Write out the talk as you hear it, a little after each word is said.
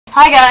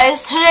Hi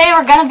guys, today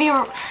we're gonna be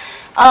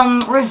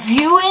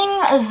reviewing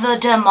the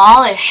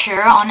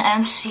Demolisher on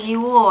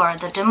MCwar.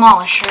 The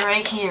Demolisher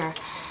right here.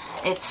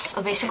 It's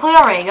basically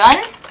a ray gun,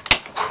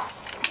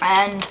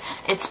 and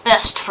it's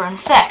best for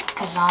infect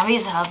because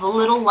zombies have a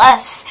little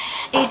less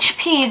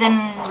HP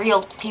than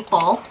real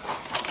people,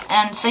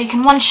 and so you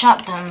can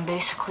one-shot them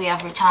basically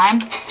every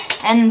time.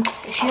 And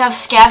if you have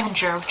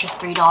scavenger, which is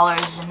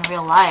 $3 in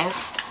real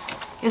life,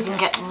 you can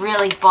get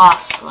really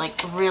boss,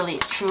 like really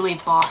truly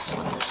boss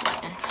with this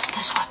weapon, because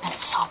this weapon's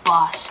so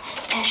boss.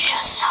 It's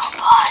just so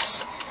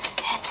boss.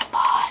 It's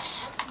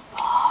boss.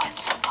 Oh,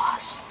 it's so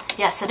boss.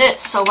 Yes, it is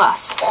so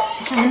boss.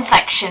 This is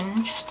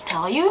infection, just to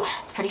tell you.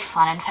 It's pretty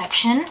fun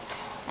infection.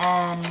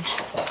 And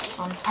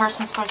so one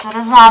person starts out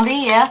a zombie,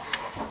 yeah.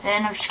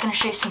 And I'm just gonna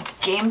show you some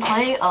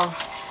gameplay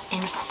of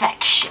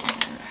infection.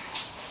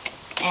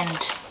 And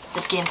the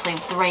gameplay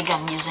with the ray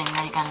gun using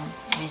ray gun.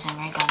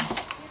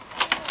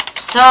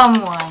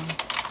 Someone.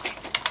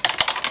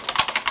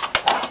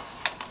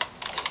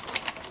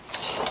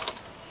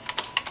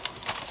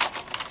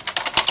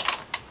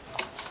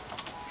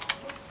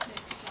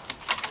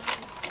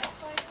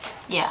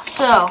 Yeah,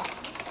 so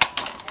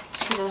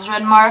see those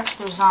red marks?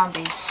 They're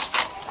zombies.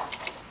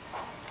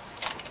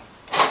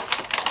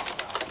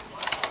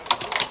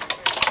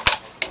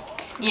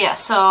 Yeah,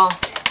 so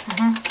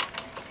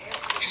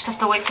just have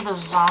to wait for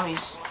those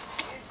zombies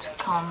to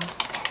come.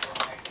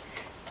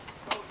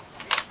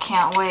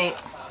 Can't wait.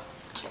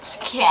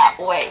 Just can't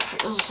wait for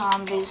those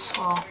zombies.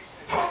 Well,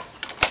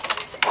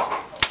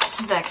 this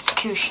is the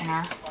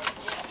executioner.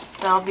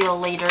 That'll be a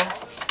later.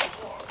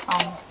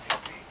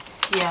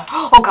 Yeah.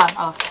 Oh god.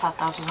 Oh, I thought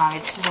that was a zombie.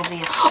 This will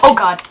be a. Oh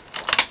god.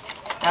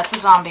 That's a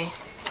zombie,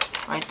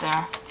 right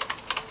there.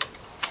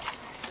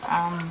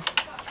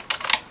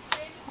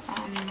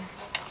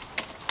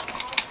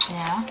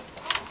 Yeah.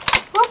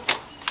 Whoop.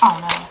 Oh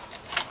no.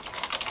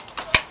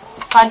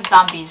 5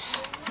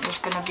 zombies. There's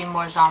gonna be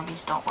more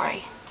zombies, don't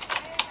worry.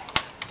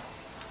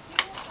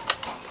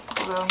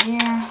 We'll go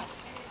here.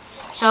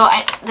 So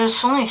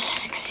there's only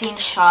 16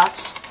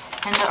 shots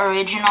in the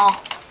original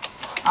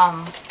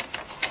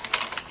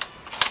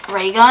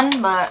ray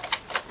gun, but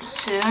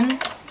soon,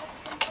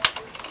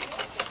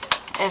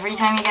 every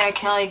time you get a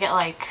kill, you get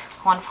like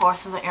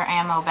 1/4 of your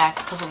ammo back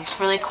because of this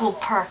really cool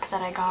perk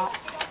that I got.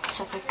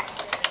 It's epic.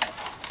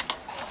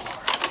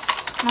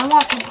 And I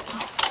want people.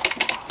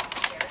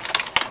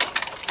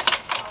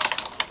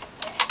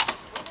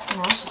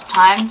 And this is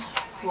time to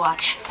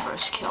watch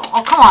first kill.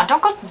 Oh, come on,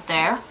 don't go through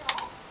there.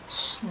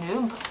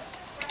 Snoob.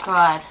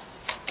 God.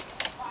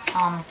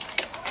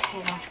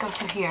 Okay, let's go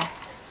through here.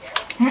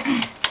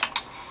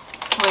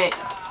 Wait,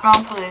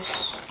 wrong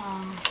place.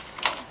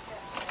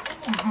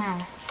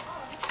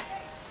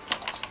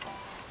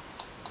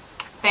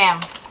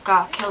 Bam.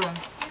 Got, killed him.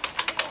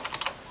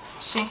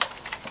 See?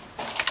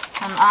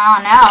 And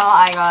now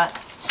I got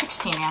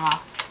 16 ammo.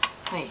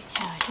 Wait,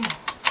 yeah, I do.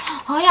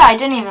 Oh yeah, I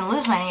didn't even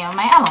lose any of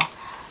my ammo.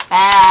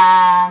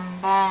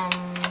 Bam, bam,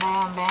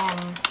 bam,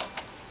 bam.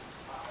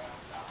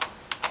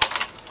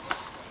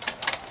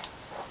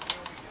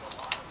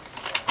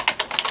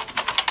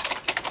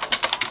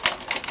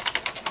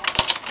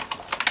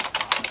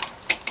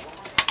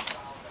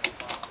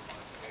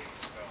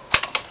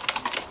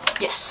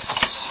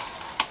 Yes.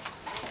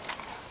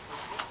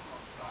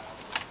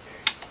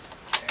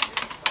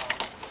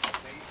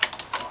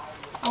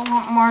 I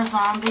want more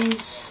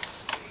zombies.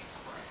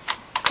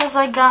 Cause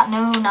I got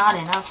not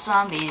enough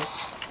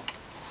zombies.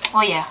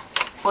 Oh yeah.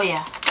 Oh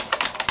yeah.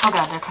 Oh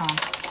god, they're coming.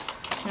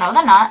 No,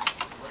 they're not.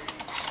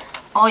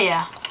 Oh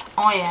yeah.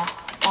 Oh yeah.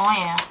 Oh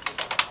yeah.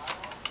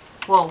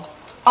 Whoa.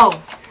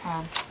 Oh.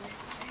 God.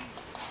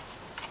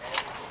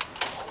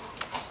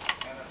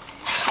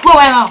 Low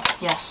ammo!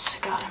 Yes,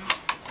 got him.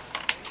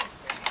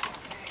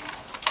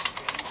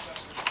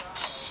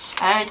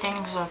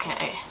 Everything's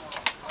okay.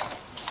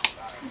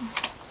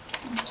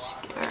 I'm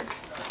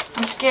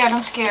scared.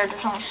 I'm scared.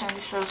 There's only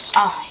 77.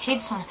 Oh, I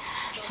hate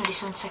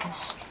 77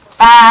 seconds.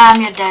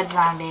 Bam! You're dead,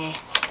 zombie.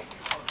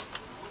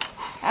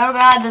 Oh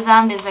god, the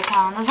zombies are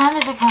coming. The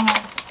zombies are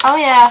coming. Oh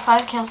yeah,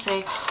 5 kill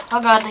streak.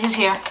 Oh god, he's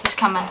here. He's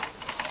coming.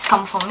 He's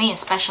coming for me,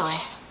 especially.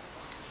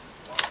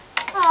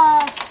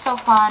 Ah, this is so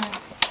fun.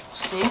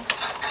 See?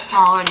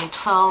 Already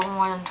 12,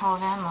 more than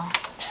 12 ammo.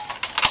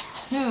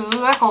 New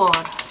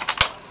record.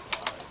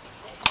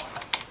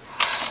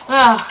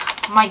 Ugh,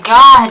 my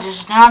god,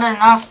 there's not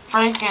enough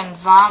freaking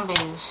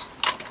zombies.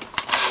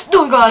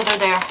 Oh god, they're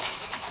there.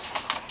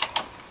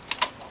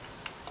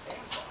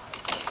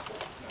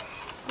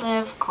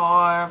 Live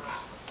corp.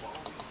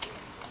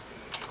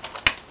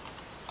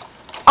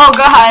 Oh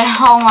god,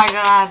 oh my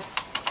god.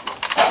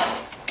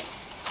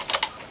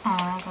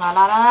 La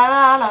la la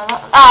la la la.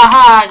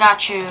 Aha, I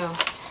got you.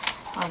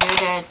 Oh, you're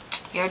dead.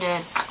 You're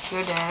dead.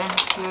 You're dead.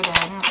 You're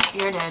dead.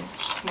 You're dead.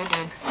 You're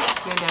dead.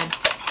 You're dead.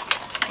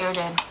 You're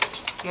dead.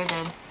 You're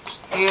dead.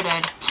 You're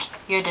dead.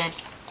 You're dead.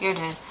 You're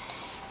dead.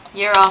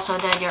 You're also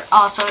dead. You're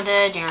also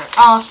dead. You're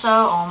also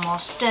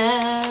almost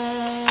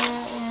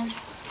dead.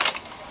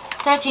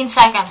 13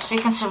 seconds. We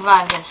can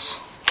survive this.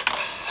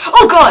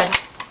 Oh, good.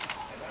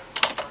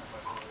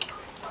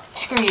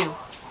 screw you.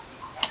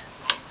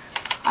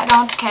 I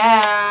don't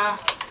care.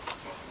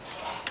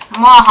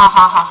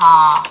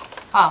 Mwahahaha.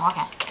 Oh,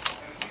 okay.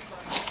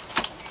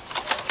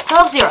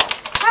 Health 0.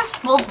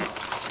 Well,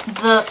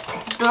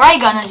 the ray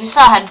gun, as you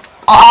saw, had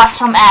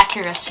awesome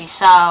accuracy,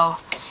 so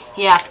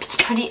yeah, it's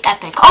pretty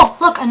epic. Oh,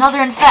 look,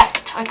 another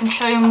infect. I can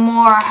show you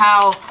more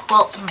how.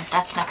 Well,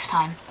 that's next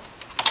time.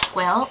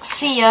 Well,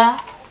 see ya.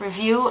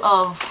 Review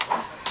of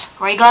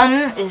ray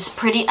gun is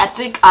pretty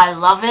epic. I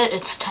love it.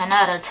 It's 10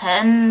 out of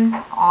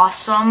 10.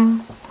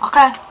 Awesome.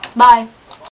 Okay, bye.